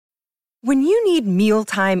When you need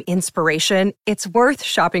mealtime inspiration, it's worth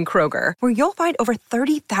shopping Kroger, where you'll find over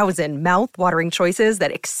 30,000 mouth-watering choices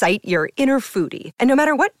that excite your inner foodie. And no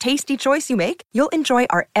matter what tasty choice you make, you'll enjoy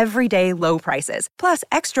our everyday low prices, plus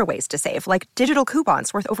extra ways to save, like digital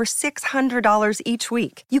coupons worth over $600 each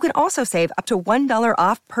week. You can also save up to $1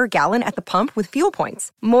 off per gallon at the pump with fuel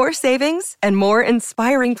points. More savings and more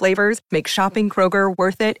inspiring flavors make shopping Kroger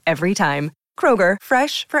worth it every time. Kroger,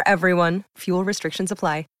 fresh for everyone. Fuel restrictions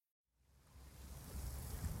apply.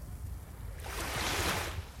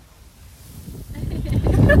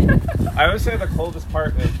 I always say the coldest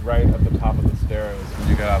part is right at the top of the stairs when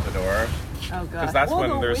you get out the door. Oh, God. Because that's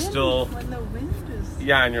when there's still... When the wind is...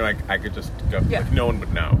 Yeah, and you're like, I could just go... Yeah. Like, no one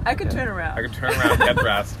would know. I could turn around. I could turn around, get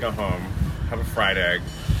dressed, go home, have a fried egg.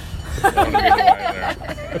 No one would be lying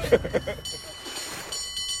there.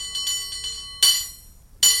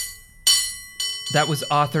 That was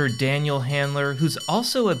author Daniel Handler, who's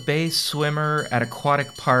also a bay swimmer at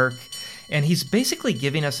Aquatic Park, and he's basically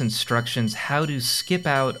giving us instructions how to skip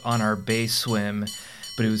out on our bay swim.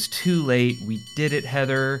 But it was too late. We did it,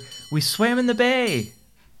 Heather. We swam in the bay.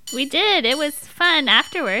 We did. It was fun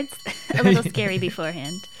afterwards. A little scary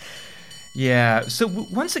beforehand. Yeah, so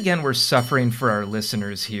once again, we're suffering for our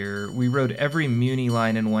listeners here. We rode every Muni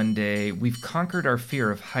line in one day. We've conquered our fear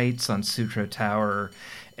of heights on Sutro Tower.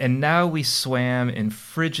 And now we swam in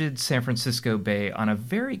frigid San Francisco Bay on a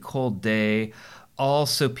very cold day, all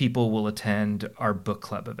so people will attend our book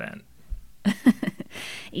club event.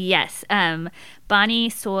 Yes. Bonnie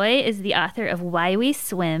Tsui is the author of Why We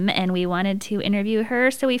Swim, and we wanted to interview her,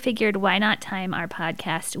 so we figured why not time our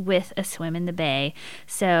podcast with a swim in the bay.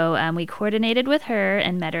 So we coordinated with her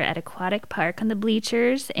and met her at Aquatic Park on the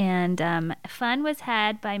bleachers, and fun was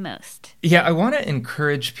had by most. Yeah, I want to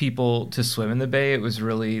encourage people to swim in the bay. It was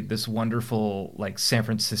really this wonderful, like, San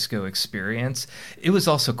Francisco experience. It was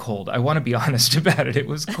also cold. I want to be honest about it. It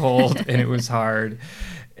was cold and it was hard.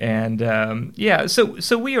 And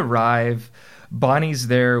so we arrive. Bonnie's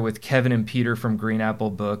there with Kevin and Peter from Green Apple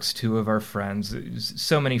Books, two of our friends.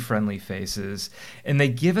 So many friendly faces. And they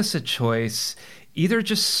give us a choice. Either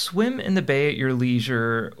just swim in the bay at your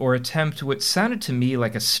leisure or attempt what sounded to me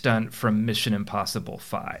like a stunt from Mission Impossible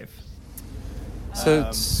 5. So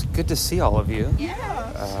it's good to see all of you.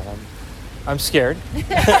 Yeah. I'm scared.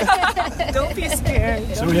 Don't be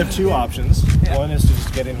scared. So we have two options. One is to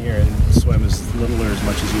just get in here and swim as little or as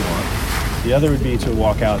much as you want. The other would be to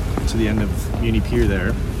walk out to the end of Muni Pier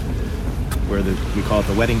there, where we call it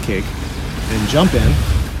the wedding cake, and jump in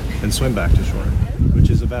and swim back to shore, which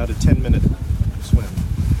is about a 10-minute swim.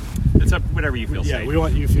 It's up whatever you feel safe. Yeah, we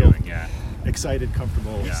want you to feel Yeah. excited,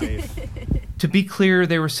 comfortable, safe. To be clear,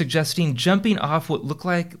 they were suggesting jumping off what looked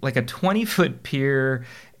like a 20-foot pier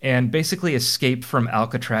and basically escape from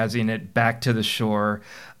Alcatrazing it back to the shore.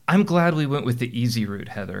 I'm glad we went with the easy route,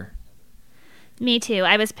 Heather. Me too.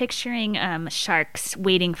 I was picturing sharks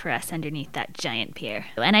waiting for us underneath that giant pier.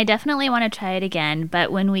 And I definitely want to try it again,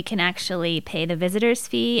 but when we can actually pay the visitor's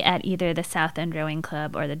fee at either the South End Rowing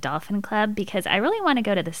Club or the Dolphin Club, because I really want to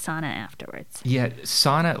go to the sauna afterwards. Yeah,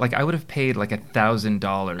 sauna, I would have paid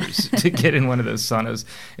 $1,000 to get in one of those saunas.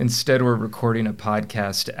 Instead, we're recording a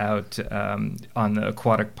podcast out on the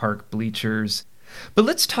Aquatic Park bleachers. But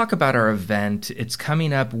let's talk about our event. It's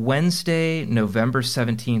coming up Wednesday, November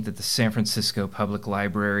 17th at the San Francisco Public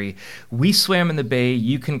Library. We swam in the bay.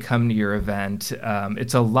 You can come to your event.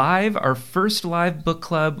 It's our first live book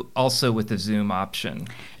club, also with the Zoom option.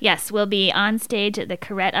 Yes, we'll be on stage at the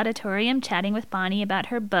Corrette Auditorium chatting with Bonnie about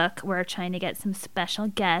her book. We're trying to get some special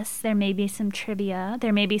guests. There may be some trivia.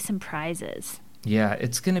 There may be some prizes. Yeah,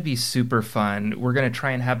 it's going to be super fun. We're going to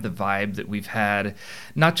try and have the vibe that we've had,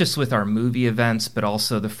 not just with our movie events, but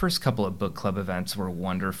also the first couple of book club events were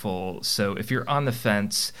wonderful. So if you're on the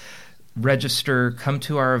fence, register, come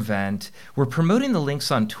to our event. We're promoting the links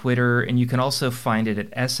on Twitter, and you can also find it at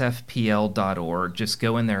sfpl.org. Just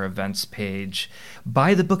go in their events page.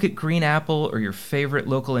 Buy the book at Green Apple or your favorite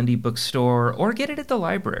local indie bookstore, or get it at the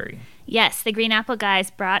library. Yes, the Green Apple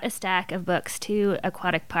guys brought a stack of books to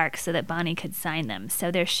Aquatic Park so that Bonnie could sign them.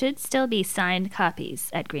 So there should still be signed copies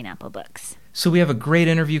at Green Apple Books. So we have a great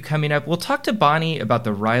interview coming up. We'll talk to Bonnie about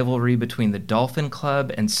the rivalry between the Dolphin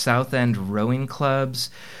Club and South End Rowing Clubs.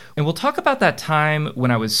 And we'll talk about that time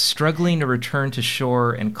when I was struggling to return to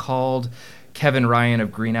shore and called Kevin Ryan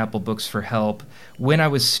of Green Apple Books for help when I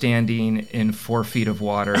was standing in 4 feet of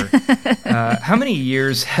water. How many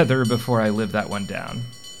years, Heather, before I lived that one down?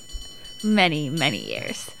 Many, many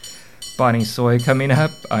years. Bonnie Tsui coming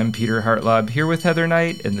up. I'm Peter Hartlaub here with Heather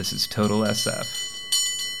Knight, and this is Total SF.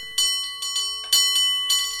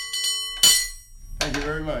 Thank you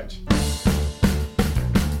very much.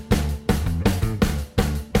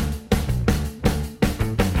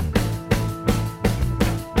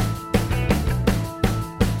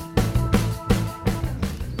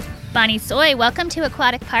 Bonnie Tsui. Welcome to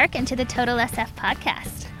Aquatic Park and to the Total SF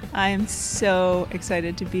podcast. I am so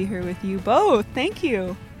excited to be here with you both. Thank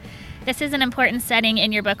you. This is an important setting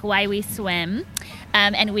in your book, Why We Swim,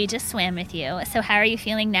 and we just swam with you. So how are you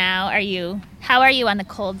feeling now? How are you on the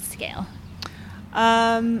cold scale?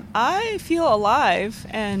 I feel alive,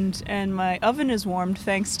 and my oven is warmed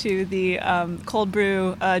thanks to the cold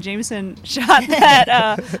brew Jameson shot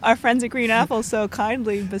that our friends at Green Apple so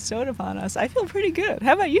kindly bestowed upon us. I feel pretty good.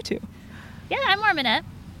 How about you two? Yeah, I'm warming up.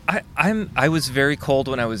 I was very cold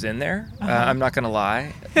when I was in there. I'm not going to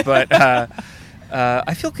lie, but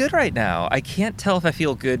I feel good right now. I can't tell if I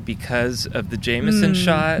feel good because of the Jameson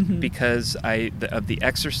shot, because of the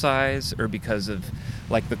exercise, or because of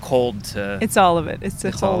like the cold to. It's all of it. It's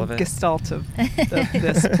the whole gestalt of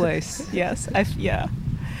this place. Yes, yeah.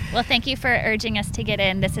 Well, thank you for urging us to get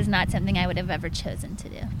in. This is not something I would have ever chosen to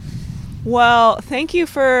do. Well, thank you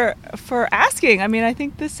for asking. I mean, I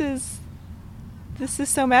think this is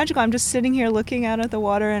so magical. I'm just sitting here looking out at the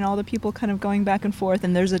water and all the people kind of going back and forth,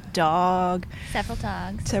 and there's a dog.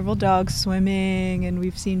 Several dogs swimming, and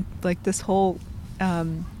we've seen like this whole,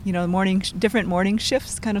 different morning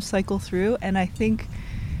shifts kind of cycle through. And I think,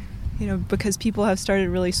 because people have started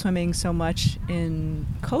really swimming so much in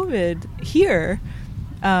COVID here,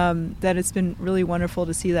 that it's been really wonderful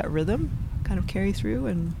to see that rhythm kind of carry through.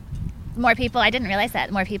 And more people, I didn't realize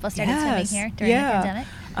that more people started swimming here during the pandemic.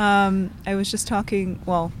 I was just talking,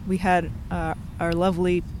 we had our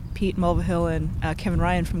lovely Pete Mulvihill and Kevin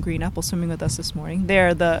Ryan from Green Apple swimming with us this morning.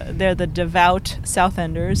 They're the devout South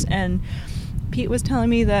Enders, and Pete was telling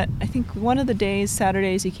me that I think one of the days,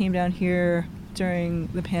 Saturdays, he came down here during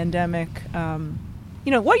the pandemic.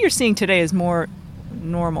 What you're seeing today is more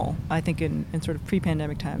normal, I think, in sort of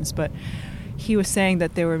pre-pandemic times, but he was saying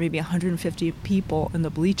that there were maybe 150 people in the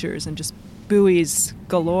bleachers and just buoys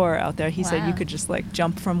galore out there. He said you could just like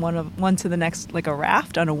jump from one to the next like a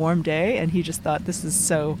raft on a warm day, and he just thought this is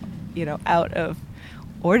so out of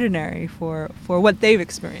ordinary for what they've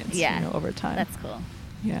experienced over time. That's cool.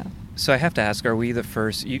 Yeah. So I have to ask, are we the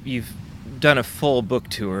first? You've done a full book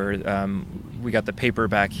tour. We got the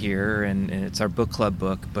paperback here, and it's our book club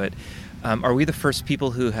book. But are we the first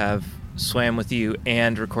people who have swam with you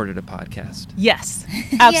and recorded a podcast? Yes,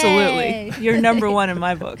 absolutely. You're number one in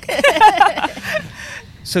my book.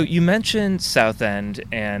 So you mentioned South End,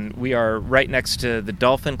 and we are right next to the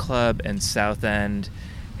Dolphin Club and South End,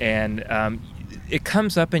 and it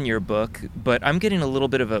comes up in your book, but I'm getting a little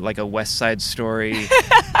bit of a West Side Story,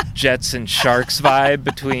 Jets and Sharks vibe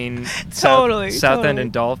between South End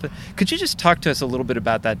and Dolphin. Could you just talk to us a little bit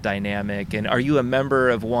about that dynamic, and are you a member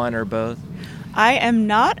of one or both? I am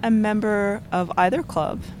not a member of either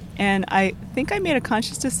club, and I think I made a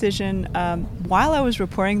conscious decision while I was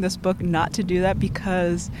reporting this book not to do that,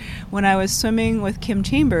 because when I was swimming with Kim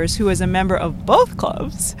Chambers, who is a member of both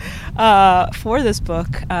clubs, for this book,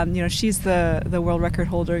 she's the world record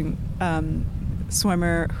holding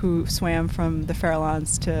swimmer who swam from the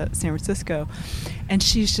Farallones to San Francisco, and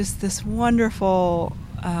she's just this wonderful,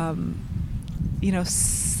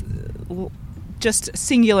 just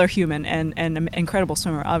singular human and an incredible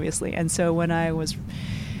swimmer, obviously. And so when I was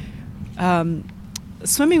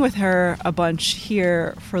swimming with her a bunch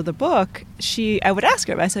here for the book, I would ask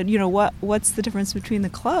her, I said, what's the difference between the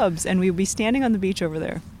clubs? And we would be standing on the beach over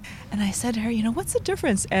there. And I said to her, what's the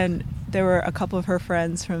difference? And there were a couple of her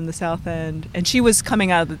friends from the South End, and she was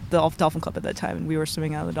coming out of the Dolphin Club at that time, and we were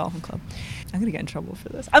swimming out of the Dolphin Club. I'm going to get in trouble for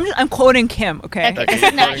this. I'm quoting Kim, okay? This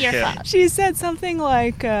is not your fault. She said something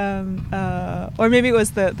like, or maybe it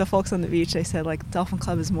was the folks on the beach, they said, like, Dolphin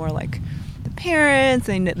Club is more like the parents,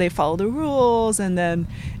 and they follow the rules, and then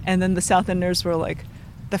the South Enders were like,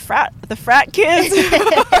 the frat kids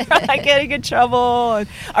are like getting in trouble and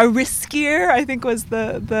are riskier, I think was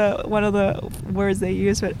the one of the words they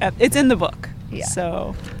used, but it's in the book. Yeah.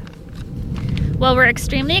 So. Well, we're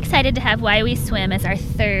extremely excited to have Why We Swim as our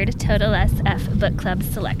third Total SF Book Club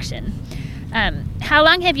selection. How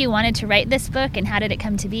long have you wanted to write this book, and how did it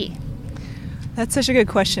come to be? That's such a good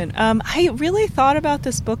question. I really thought about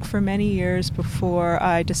this book for many years before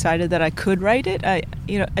I decided that I could write it.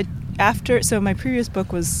 So my previous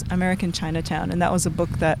book was American Chinatown, and that was a book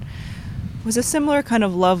that was a similar kind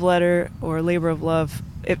of love letter or labor of love.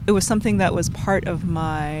 It was something that was part of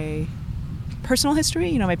my personal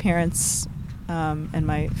history. My parents and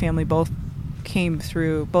my family both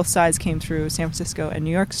sides came through San Francisco and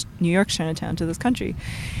New York's Chinatown to this country.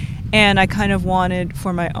 And I kind of wanted,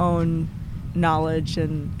 for my own knowledge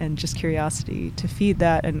and just curiosity, to feed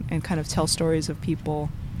that and kind of tell stories of people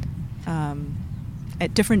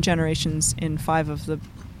at different generations in 5 of the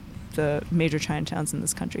the major Chinatowns in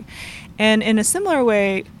this country. And in a similar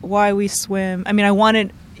way, Why We Swim, I mean, I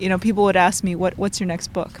wanted, people would ask me, what's your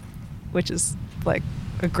next book? Which is like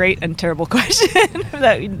a great and terrible question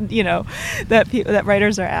that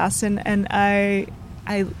writers are asked. And I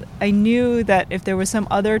knew that if there was some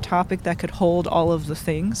other topic that could hold all of the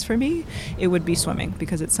things for me, it would be swimming,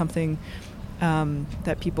 because it's something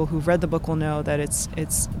that people who've read the book will know that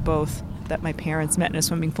it's both that my parents met in a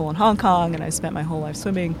swimming pool in Hong Kong, and I spent my whole life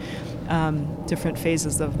swimming, different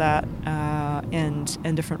phases of that,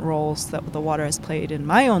 and different roles that the water has played in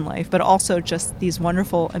my own life, but also just these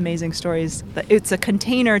wonderful, amazing stories. It's a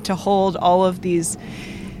container to hold all of these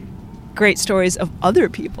great stories of other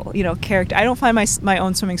people, character. I don't find my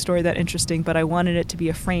own swimming story that interesting, but I wanted it to be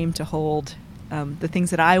a frame to hold the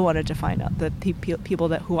things that I wanted to find out, the people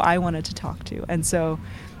who I wanted to talk to. And so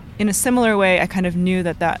in a similar way, I kind of knew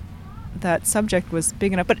that subject was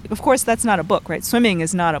big enough. But of course, that's not a book, right? Swimming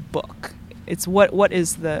is not a book. It's what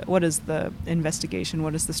is the investigation?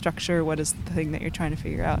 What is the structure? What is the thing that you're trying to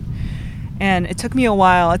figure out? And it took me a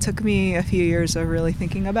while. It took me a few years of really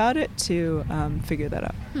thinking about it to figure that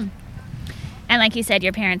out. And like you said,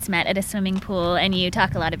 your parents met at a swimming pool, and you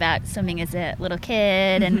talk a lot about swimming as a little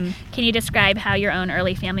kid. Mm-hmm. And can you describe how your own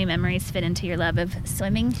early family memories fit into your love of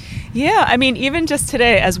swimming? Yeah, I mean, even just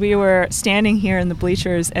today, as we were standing here in the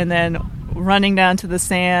bleachers and then running down to the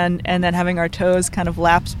sand and then having our toes kind of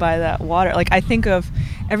lapped by that water, like I think of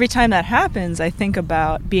every time that happens, I think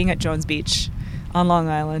about being at Jones Beach on Long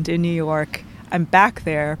Island in New York. I'm back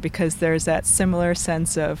there because there's that similar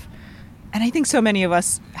sense of, and I think so many of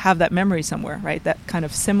us have that memory somewhere, right? That kind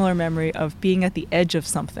of similar memory of being at the edge of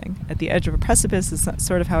something, at the edge of a precipice is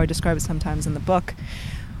sort of how I describe it sometimes in the book,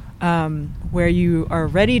 where you are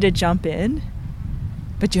ready to jump in,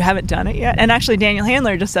 but you haven't done it yet. And actually, Daniel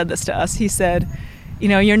Handler just said this to us. He said,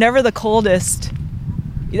 you're never the coldest,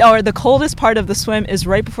 or the coldest part of the swim is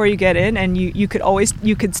right before you get in, and you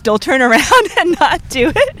could still turn around and not do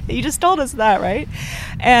it. You just told us that, right?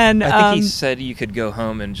 And I think he said you could go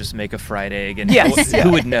home and just make a fried egg, and yes,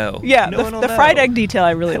 who would know? Yeah, no the fried egg detail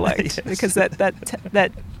I really liked Yes. because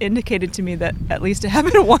that indicated to me that at least it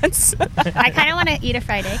happened once. I kind of want to eat a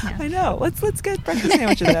fried egg now. I know. Let's get breakfast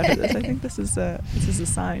sandwiches after this. I think this is a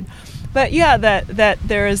sign. But yeah, that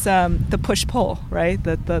there is the push-pull, right?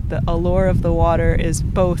 That the allure of the water is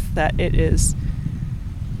both that it is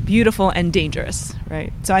beautiful and dangerous,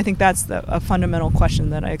 right? So I think that's a fundamental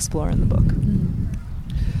question that I explore in the book.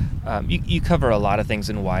 You cover a lot of things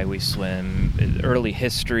in Why We Swim: early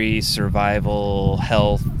history, survival,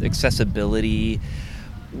 health, accessibility.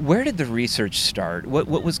 Where did the research start? What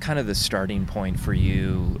was kind of the starting point for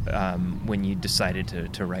you when you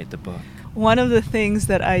decided to write the book? One of the things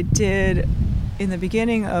that I did in the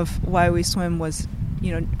beginning of Why We Swim was,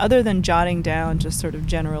 other than jotting down just sort of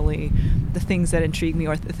generally the things that intrigue me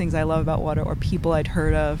or the things I love about water or people I'd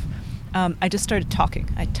heard of, I just started talking.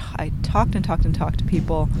 I talked and talked and talked to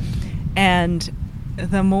people. And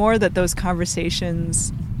the more that those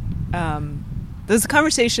conversations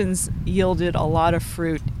yielded a lot of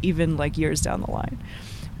fruit, even like years down the line,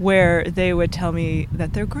 where they would tell me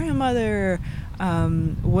that their grandmother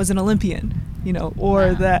was an Olympian,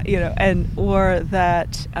 or that, or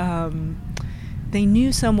that they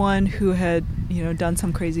knew someone who had, done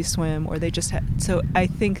some crazy swim, or they just had. So I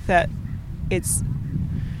think that it's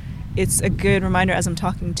a good reminder as I'm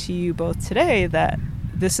talking to you both today that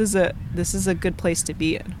this is a good place to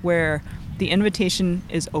be in, where the invitation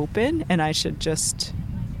is open and I should just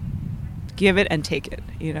give it and take it,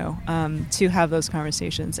 to have those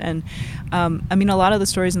conversations. And I mean, a lot of the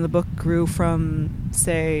stories in the book grew from,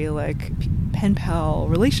 say, like pen pal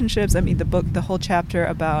relationships. I mean, the whole chapter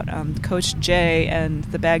about Coach Jay and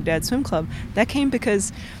the Baghdad Swim Club, that came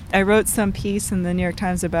because I wrote some piece in the New York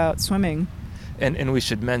Times about swimming. And we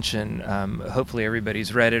should mention, hopefully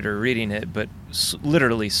everybody's read it or reading it, but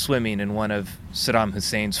literally swimming in one of Saddam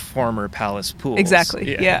Hussein's former palace pools.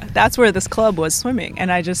 Exactly. Yeah. That's where this club was swimming.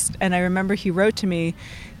 And I remember he wrote to me.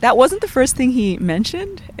 That wasn't the first thing he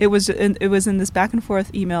mentioned. It was in this back and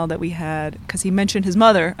forth email that we had, because he mentioned his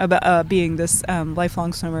mother about being this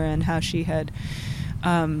lifelong swimmer and how she had.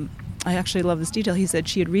 I actually love this detail. He said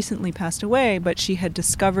she had recently passed away, but she had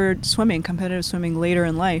discovered competitive swimming later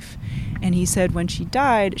in life. And he said when she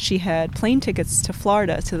died, she had plane tickets to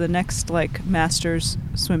Florida to the next Masters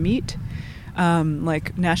swim meet,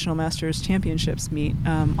 National Masters Championships meet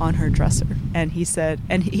on her dresser. And he said,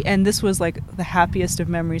 and this was the happiest of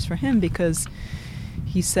memories for him, because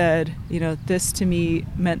he said, this to me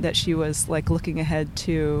meant that she was like looking ahead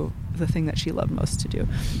to the thing that she loved most to do.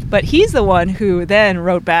 But he's the one who then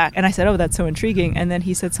wrote back, and I said, oh, that's so intriguing. And then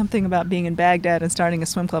he said something about being in Baghdad and starting a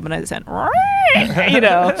swim club, and I said,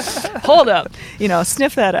 hold up,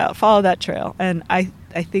 sniff that out, follow that trail. And I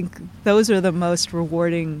think those are the most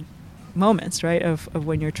rewarding moments, right, of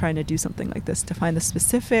when you're trying to do something like this, to find the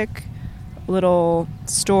specific little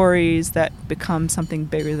stories that become something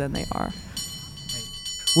bigger than they are.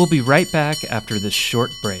 We'll be right back after this short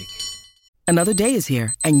break. Another day is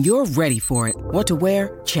here, and you're ready for it. What to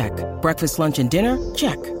wear? Check. Breakfast, lunch, and dinner?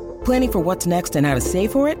 Check. Planning for what's next and how to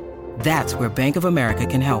save for it? That's where Bank of America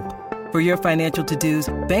can help. For your financial to-dos,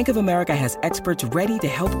 Bank of America has experts ready to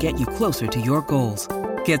help get you closer to your goals.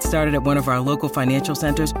 Get started at one of our local financial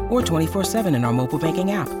centers or 24/7 in our mobile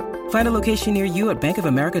banking app. Find a location near you at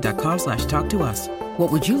bankofamerica.com/talktous.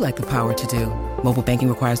 What would you like the power to do? Mobile banking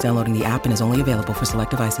requires downloading the app and is only available for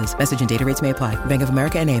select devices. Message and data rates may apply. Bank of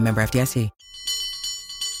America N.A., member FDIC.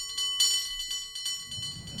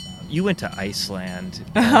 You went to Iceland,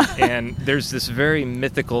 and there's this very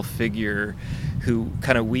mythical figure who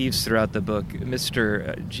kind of weaves throughout the book,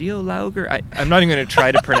 Mr. Geolauger. I'm not even going to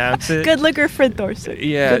try to pronounce it. Gudliger Friðþórsson.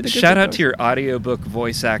 Yeah, shout out to your audiobook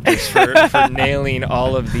voice actors for nailing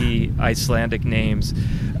all of the Icelandic names.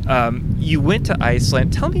 You went to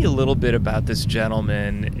Iceland. Tell me a little bit about this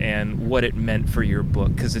gentleman and what it meant for your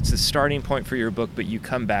book, because it's the starting point for your book, but you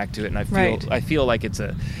come back to it, and I feel like this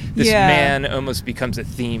man almost becomes a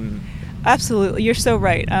theme. Absolutely, you're so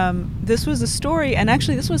right. This was a story, and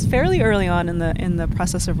actually, this was fairly early on in the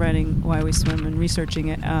process of writing Why We Swim and researching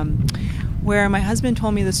it, where my husband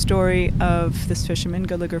told me the story of this fisherman,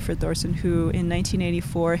 Gudliger Friðþórsson, who in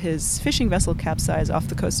 1984 his fishing vessel capsized off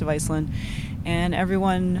the coast of Iceland, and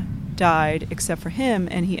everyone died except for him,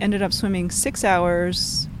 and he ended up swimming 6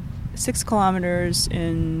 hours, 6 kilometers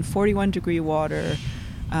in 41-degree water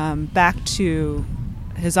back to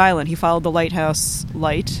his island. He followed the lighthouse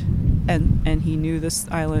light, and he knew this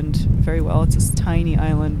island very well. It's this tiny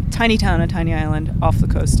island, tiny town, a tiny island off the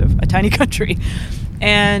coast of a tiny country.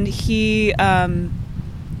 And he, in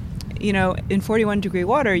 41-degree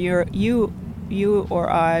water, you or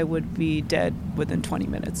I would be dead within 20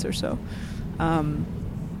 minutes or so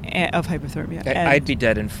of hypothermia. I'd be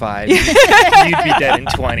dead in 5. You'd be dead in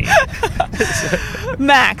 20.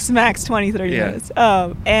 Max 20, 30 minutes.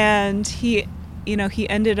 And he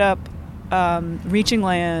ended up reaching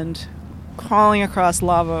land, crawling across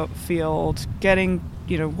lava field,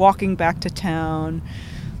 walking back to town,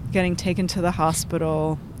 getting taken to the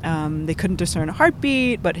hospital. They couldn't discern a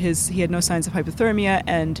heartbeat, but he had no signs of hypothermia,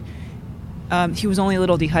 and he was only a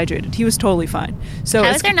little dehydrated. He was totally fine. So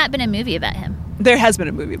how has there not been a movie about him? There has been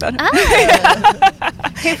a movie about him. Oh.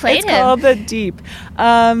 Who played him? It's called The Deep.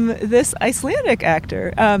 This Icelandic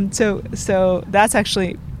actor. So that's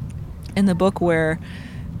actually in the book where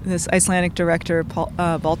this Icelandic director,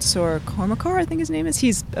 Baltasar Kormákur, I think his name is.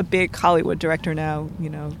 He's a big Hollywood director now,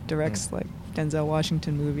 directs like Denzel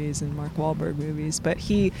Washington movies and Mark Wahlberg movies. But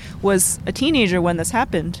he was a teenager when this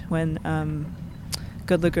happened, when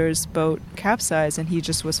Gudliger's boat capsized, and he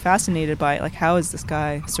just was fascinated by it. Like, how does this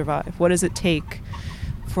guy survive? What does it take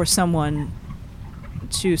for someone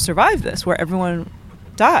to survive this, where everyone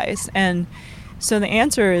dies? And so the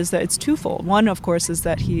answer is that it's twofold. One, of course, is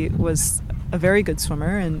that he was a very good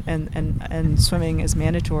swimmer, and swimming is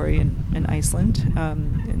mandatory in Iceland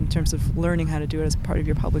in terms of learning how to do it as part of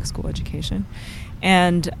your public school education.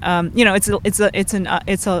 And it's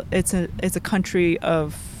a country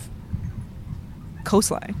of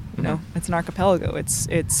coastline. It's an archipelago.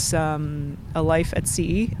 It's a life at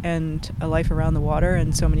sea and a life around the water,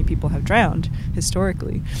 and so many people have drowned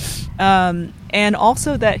historically. And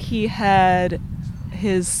also that he had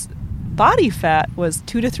his body fat was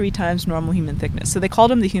 2 to 3 times normal human thickness. So they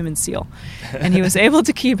called him the human seal. And he was able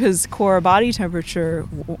to keep his core body temperature,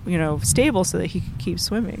 stable so that he could keep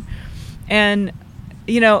swimming. And,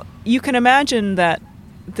 you can imagine that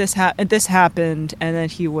this happened, and then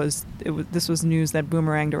this was news that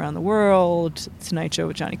boomeranged around the world. Tonight Show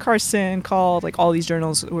with Johnny Carson called. Like, all these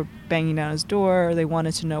journals were banging down his door. They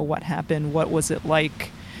wanted to know what happened. What was it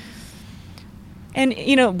like? And,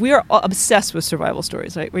 we are obsessed with survival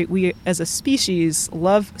stories, right? We, as a species,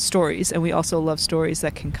 love stories, and we also love stories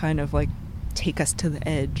that can kind of, like, take us to the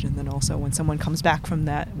edge. And then also, when someone comes back from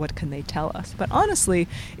that, what can they tell us? But honestly,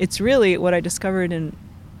 it's really what I discovered in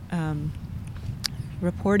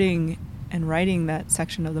reporting and writing that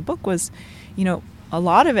section of the book was, a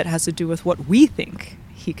lot of it has to do with what we think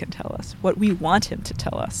he can tell us, what we want him to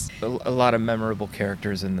tell us. A lot of memorable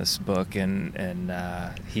characters in this book, and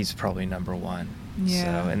he's probably number one.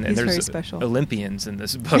 Yeah, So, and he's there's very special. Olympians in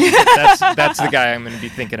this book. That's the guy I'm going to be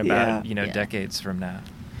thinking about, decades from now.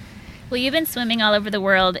 Well, you've been swimming all over the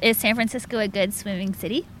world. Is San Francisco a good swimming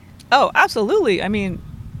city? Oh, absolutely. I mean,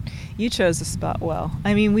 you chose the spot well.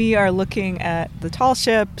 I mean, we are looking at the tall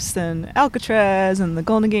ships and Alcatraz and the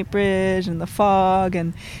Golden Gate Bridge and the fog,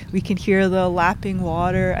 and we can hear the lapping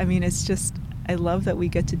water. I mean, it's just, I love that we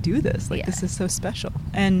get to do this. Like, this is so special.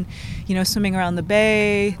 And, swimming around the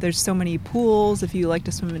bay, there's so many pools if you like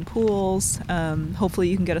to swim in pools. Hopefully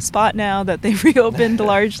you can get a spot now that they've reopened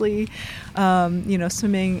largely.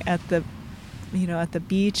 Swimming at the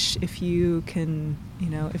beach, if you can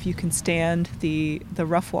stand the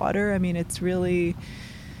rough water. I mean,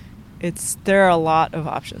 there are a lot of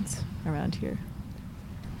options around here.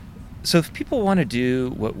 So if people want to do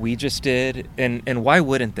what we just did, and why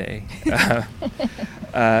wouldn't they?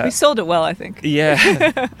 We sold it well, I think.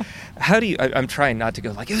 Yeah. How do you... I'm trying not to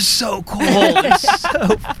go like, it was so cold. It was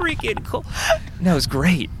so freaking cold. No, it was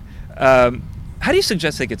great. How do you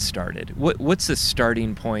suggest they get started? What's the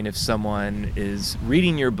starting point if someone is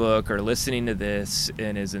reading your book or listening to this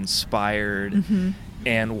and is inspired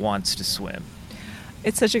and wants to swim?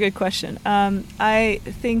 It's such a good question. I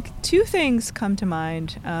think two things come to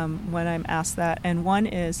mind when I'm asked that, and one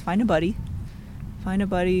is find a buddy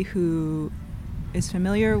who is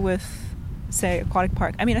familiar with, say, aquatic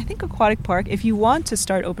park. I mean, I think aquatic park, if you want to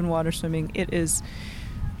start open water swimming, it is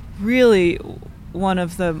really one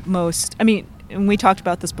of the most, I mean, and we talked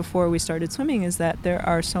about this before we started swimming, is that there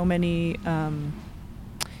are so many,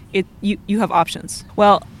 you have options.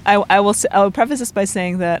 Well, I will preface this by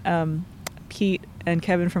saying that Pete and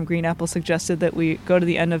Kevin from Green Apple suggested that we go to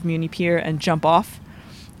the end of Muni Pier and jump off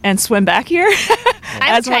and swim back here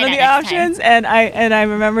as one of the options. And I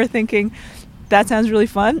remember thinking, that sounds really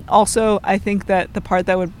fun. Also, I think that the part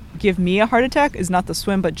that would give me a heart attack is not the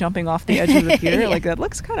swim, but jumping off the edge of the pier. Like, that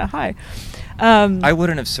looks kind of high. I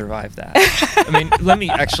wouldn't have survived that. I mean, let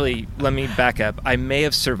me back up. I may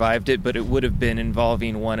have survived it, but it would have been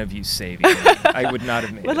involving one of you saving me. I would not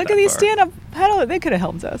have made it. But look that at these far. stand-up paddle. They could have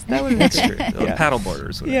helped us. That would have been That's true. The paddle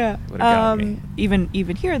boarders would have gotten me.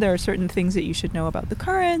 Even here, there are certain things that you should know about the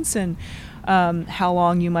currents and how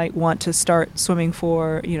long you might want to start swimming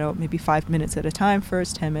for, maybe 5 minutes at a time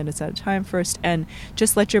first, 10 minutes at a time first, and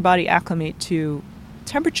just let your body acclimate to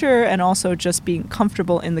temperature, and also just being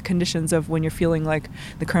comfortable in the conditions of when you're feeling like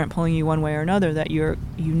the current pulling you one way or another, that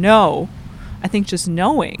I think just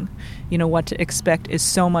knowing, what to expect is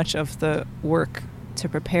so much of the work to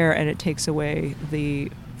prepare, and it takes away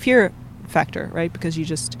the fear factor, right? Because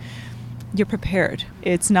you're prepared.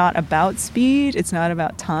 It's not about speed. It's not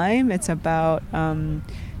about time. It's about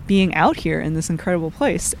being out here in this incredible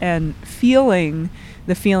place and feeling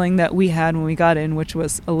the feeling that we had when we got in, which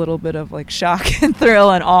was a little bit of like shock and thrill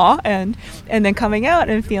and awe, and then coming out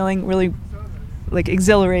and feeling really like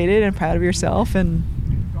exhilarated and proud of yourself, and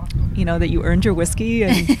that you earned your whiskey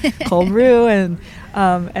and cold brew, and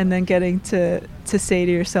then getting to say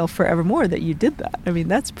to yourself forevermore that you did that. I mean,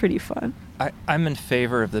 that's pretty fun. I'm in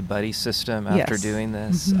favor of the buddy system after doing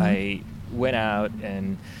this. Mm-hmm. I went out,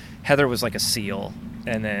 and Heather was like a seal.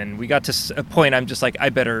 And then we got to a point I'm just like, I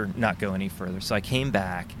better not go any further. So I came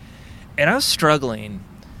back, and I was struggling,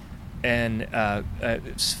 and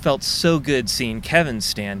it felt so good seeing Kevin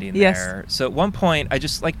standing there. So at one point, I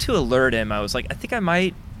just, like, to alert him, I was like, I think I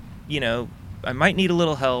might need a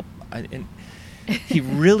little help. And he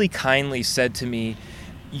really kindly said to me,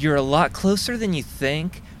 "You're a lot closer than you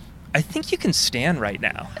think. I think you can stand right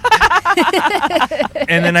now."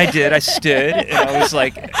 And then I did. I stood, and I was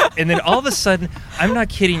like, and then all of a sudden, I'm not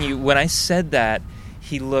kidding you, when I said that,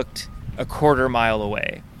 he looked a quarter mile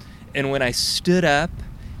away. And when I stood up,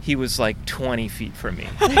 he was like 20 feet from me.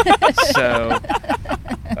 So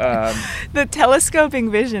the telescoping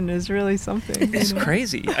vision is really something. It's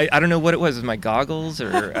crazy. I don't know what it was. It was my goggles,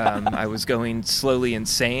 or I was going slowly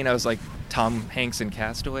insane. I was like Tom Hanks in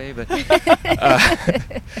Castaway. But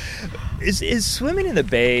is swimming in the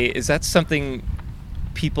bay, is that something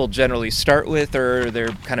people generally start with, or are there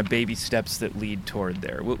kind of baby steps that lead toward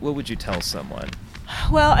there? What would you tell someone?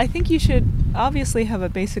 Well, I think you should obviously have a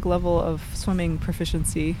basic level of swimming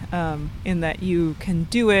proficiency, in that you can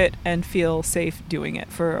do it and feel safe doing it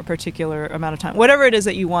for a particular amount of time, whatever it is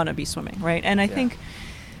that you want to be swimming, right? And I think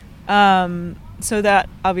so that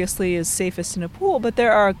obviously is safest in a pool, but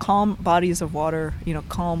there are calm bodies of water,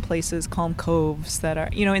 calm places, calm coves that are,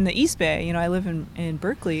 in the East Bay. I live in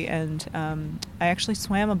Berkeley, and I actually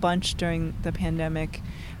swam a bunch during the pandemic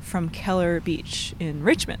from Keller Beach in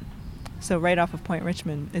Richmond. So right off of Point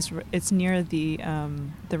Richmond, it's near the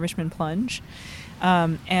Richmond Plunge,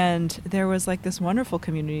 and there was like this wonderful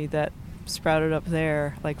community that sprouted up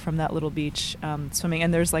there, like from that little beach, swimming.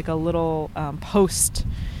 And there's like a little post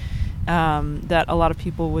that a lot of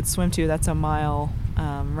people would swim to. That's a mile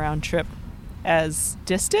round trip as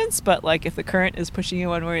distance, but like if the current is pushing you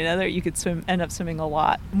one way or another, you could end up swimming a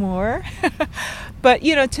lot more. But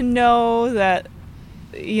to know that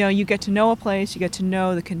you get to know a place, you get to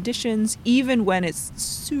know the conditions, even when it's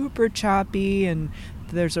super choppy and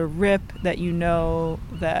there's a rip, that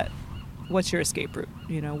that what's your escape route,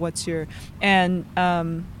 what's your, and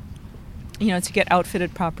to get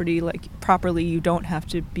outfitted properly, you don't have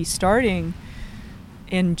to be starting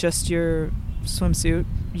in just your swimsuit.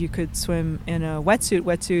 You could swim in a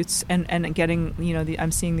wetsuits, and getting,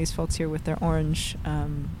 I'm seeing these folks here with their orange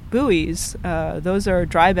buoys. Those are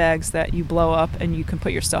dry bags that you blow up and you can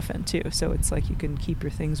put your stuff in too. So it's like you can keep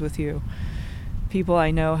your things with you. People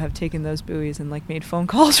I know have taken those buoys and like made phone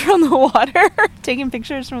calls from the water, taking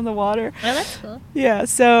pictures from the water. Oh, that's cool. Yeah.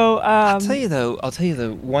 So I'll tell you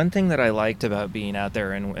though, one thing that I liked about being out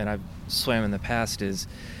there, and I've swam in the past, is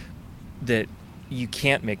that you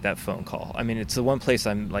can't make that phone call. I mean, it's the one place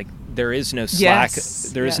I'm like, there is no slack.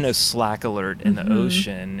 There is no slack alert in the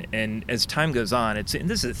ocean. And as time goes on, and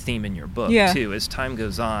this is a theme in your book too. As time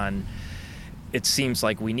goes on, it seems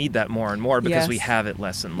like we need that more and more because we have it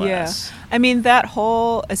less and less. Yeah. I mean, that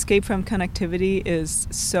whole escape from connectivity is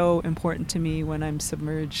so important to me when I'm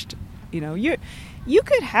submerged. You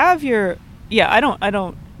could have your, I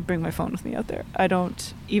don't bring my phone with me out there. I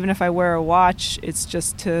don't, even if I wear a watch, it's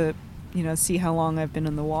just to, see how long I've been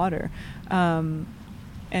in the water. And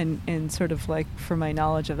sort of like for my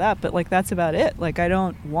knowledge of that, but like that's about it. Like I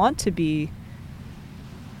don't want to be,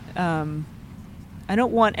 I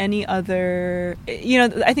don't want any other,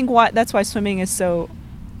 I think that's why swimming is so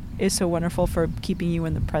wonderful for keeping you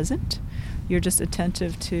in the present. You're just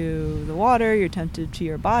attentive to the water, you're attentive to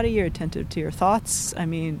your body, you're attentive to your thoughts. I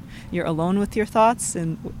mean, you're alone with your thoughts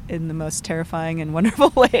in the most terrifying and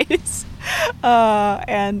wonderful ways.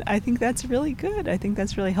 And I think that's really good. I think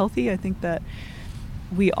that's really healthy. I think that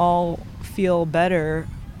we all feel better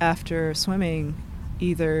after swimming,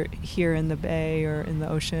 either here in the bay or in the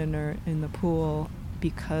ocean or in the pool,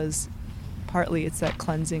 because partly it's that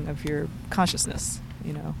cleansing of your consciousness.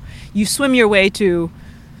 You swim your way to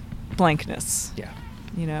blankness.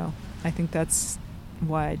 I think that's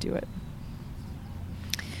why I do it.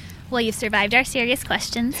 Well, you've survived our serious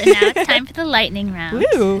questions, and now it's time for the lightning round.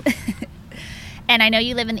 Woo! And I know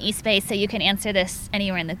you live in the East Bay, so you can answer this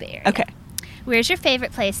anywhere in the Bay Area. Okay. Where's your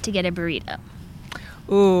favorite place to get a burrito?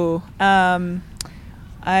 Ooh,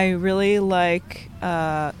 I really like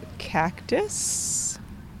Cactus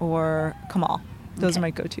or Kamal. Those are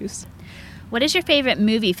my go-tos. What is your favorite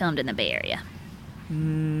movie filmed in the Bay Area? I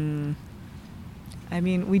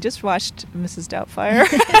mean, we just watched Mrs. Doubtfire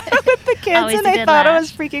with the kids, Always and a I good thought laugh. it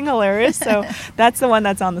was freaking hilarious. So that's the one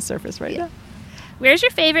that's on the surface right now. Where's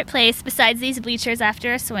your favorite place, besides these bleachers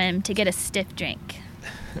after a swim, to get a stiff drink?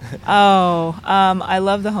 I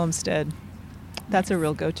love the Homestead. That's a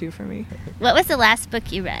real go-to for me. What was the last book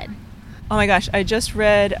you read? Oh my gosh, I just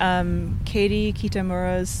read Katie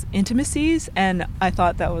Kitamura's Intimacies, and I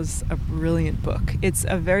thought that was a brilliant book. It's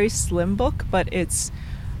a very slim book, but it's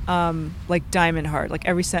like diamond hard. Like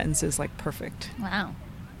every sentence is like perfect. Wow.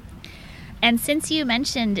 And since you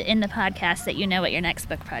mentioned in the podcast that you know what your next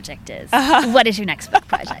book project is, what is your next book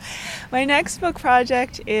project? My next book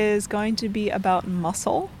project is going to be about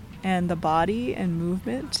muscle and the body and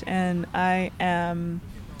movement, and I am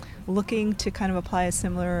looking to kind of apply a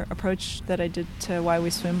similar approach that I did to Why We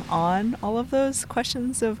Swim on all of those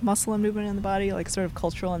questions of muscle and movement in the body, like sort of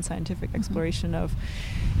cultural and scientific exploration of,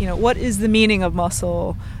 what is the meaning of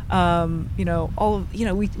muscle?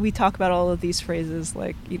 We talk about all of these phrases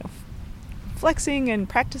like, flexing and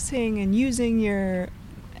practicing and using your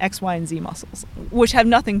X, Y, and Z muscles, which have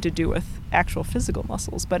nothing to do with actual physical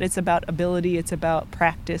muscles, but it's about ability, it's about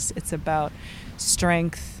practice, it's about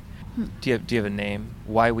strength. Do you have a name?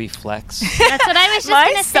 Why We Flex? That's what I was just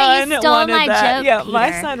going to say. You stole my joke, Yeah, Peter.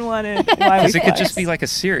 my son wanted Why We Because it Flex. could just be like a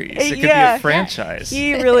series. It could be a franchise.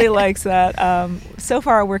 He really likes that. So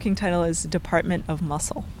far, our working title is Department of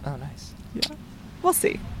Muscle. Oh, nice. Yeah, we'll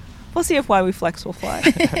see. We'll see if Why We Flex will fly.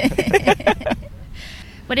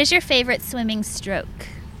 What is your favorite swimming stroke?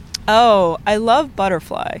 Oh, I love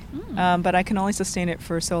butterfly, but I can only sustain it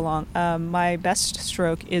for so long. My best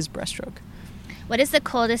stroke is breaststroke. What is the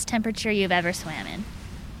coldest temperature you've ever swam in?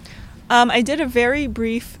 I did a very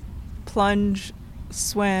brief plunge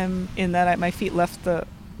swim in that my feet left the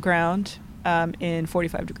ground in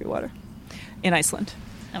 45-degree water in Iceland.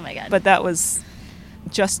 Oh my God. But that was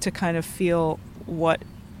just to kind of feel what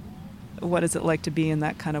is it like to be in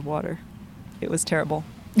that kind of water. It was terrible.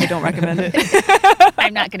 I don't recommend it.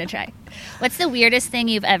 I'm not going to try. What's the weirdest thing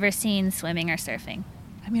you've ever seen swimming or surfing?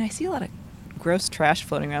 I mean, I see a lot of gross trash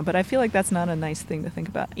floating around, but I feel like that's not a nice thing to think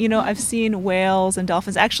about. You know, I've seen whales and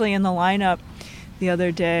dolphins. Actually, in the lineup the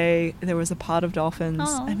other day, there was a pod of dolphins.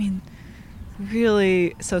 Aww. I mean,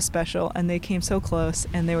 really so special. And they came so close,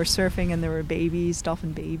 and they were surfing, and there were babies,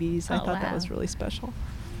 dolphin babies. I thought that was really special.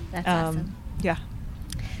 That's awesome. Yeah.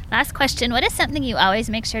 Last question. What is something you always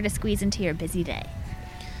make sure to squeeze into your busy day?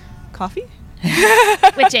 Coffee?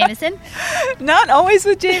 With Jameson? Not always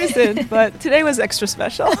with Jameson, but today was extra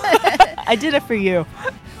special. I did it for you.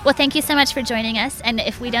 Well, thank you so much for joining us. And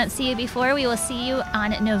if we don't see you before, we will see you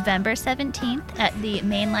on November 17th at the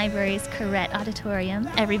Main Library's Corrette Auditorium.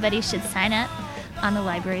 Everybody should sign up on the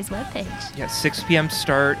library's webpage. Yeah, 6 p.m.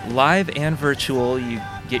 start, live and virtual. You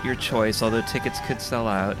get your choice, although tickets could sell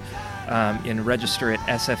out. And register at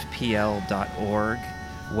sfpl.org.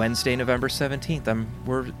 Wednesday, November 17th.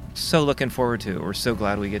 We're so looking forward to it. We're so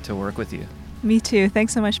glad we get to work with you. Me too.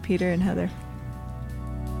 Thanks so much, Peter and Heather.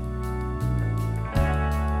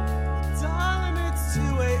 Darling, it's 2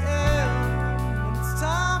 a.m. It's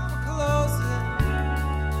time for closing.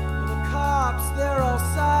 The cops, they're all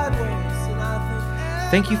sideways, and I think...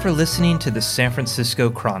 Thank you for listening to the San Francisco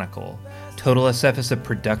Chronicle. Total SF is a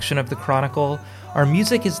production of the Chronicle. Our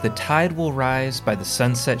music is The Tide Will Rise by the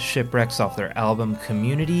Sunset Shipwrecks off their album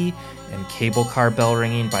Community, and Cable Car Bell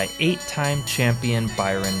Ringing by 8-time champion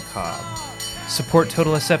Byron Cobb. Support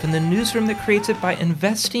Total SF in the newsroom that creates it by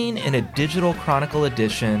investing in a digital Chronicle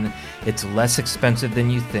edition. It's less expensive than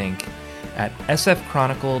you think at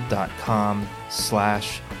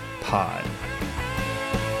sfchronicle.com/pod.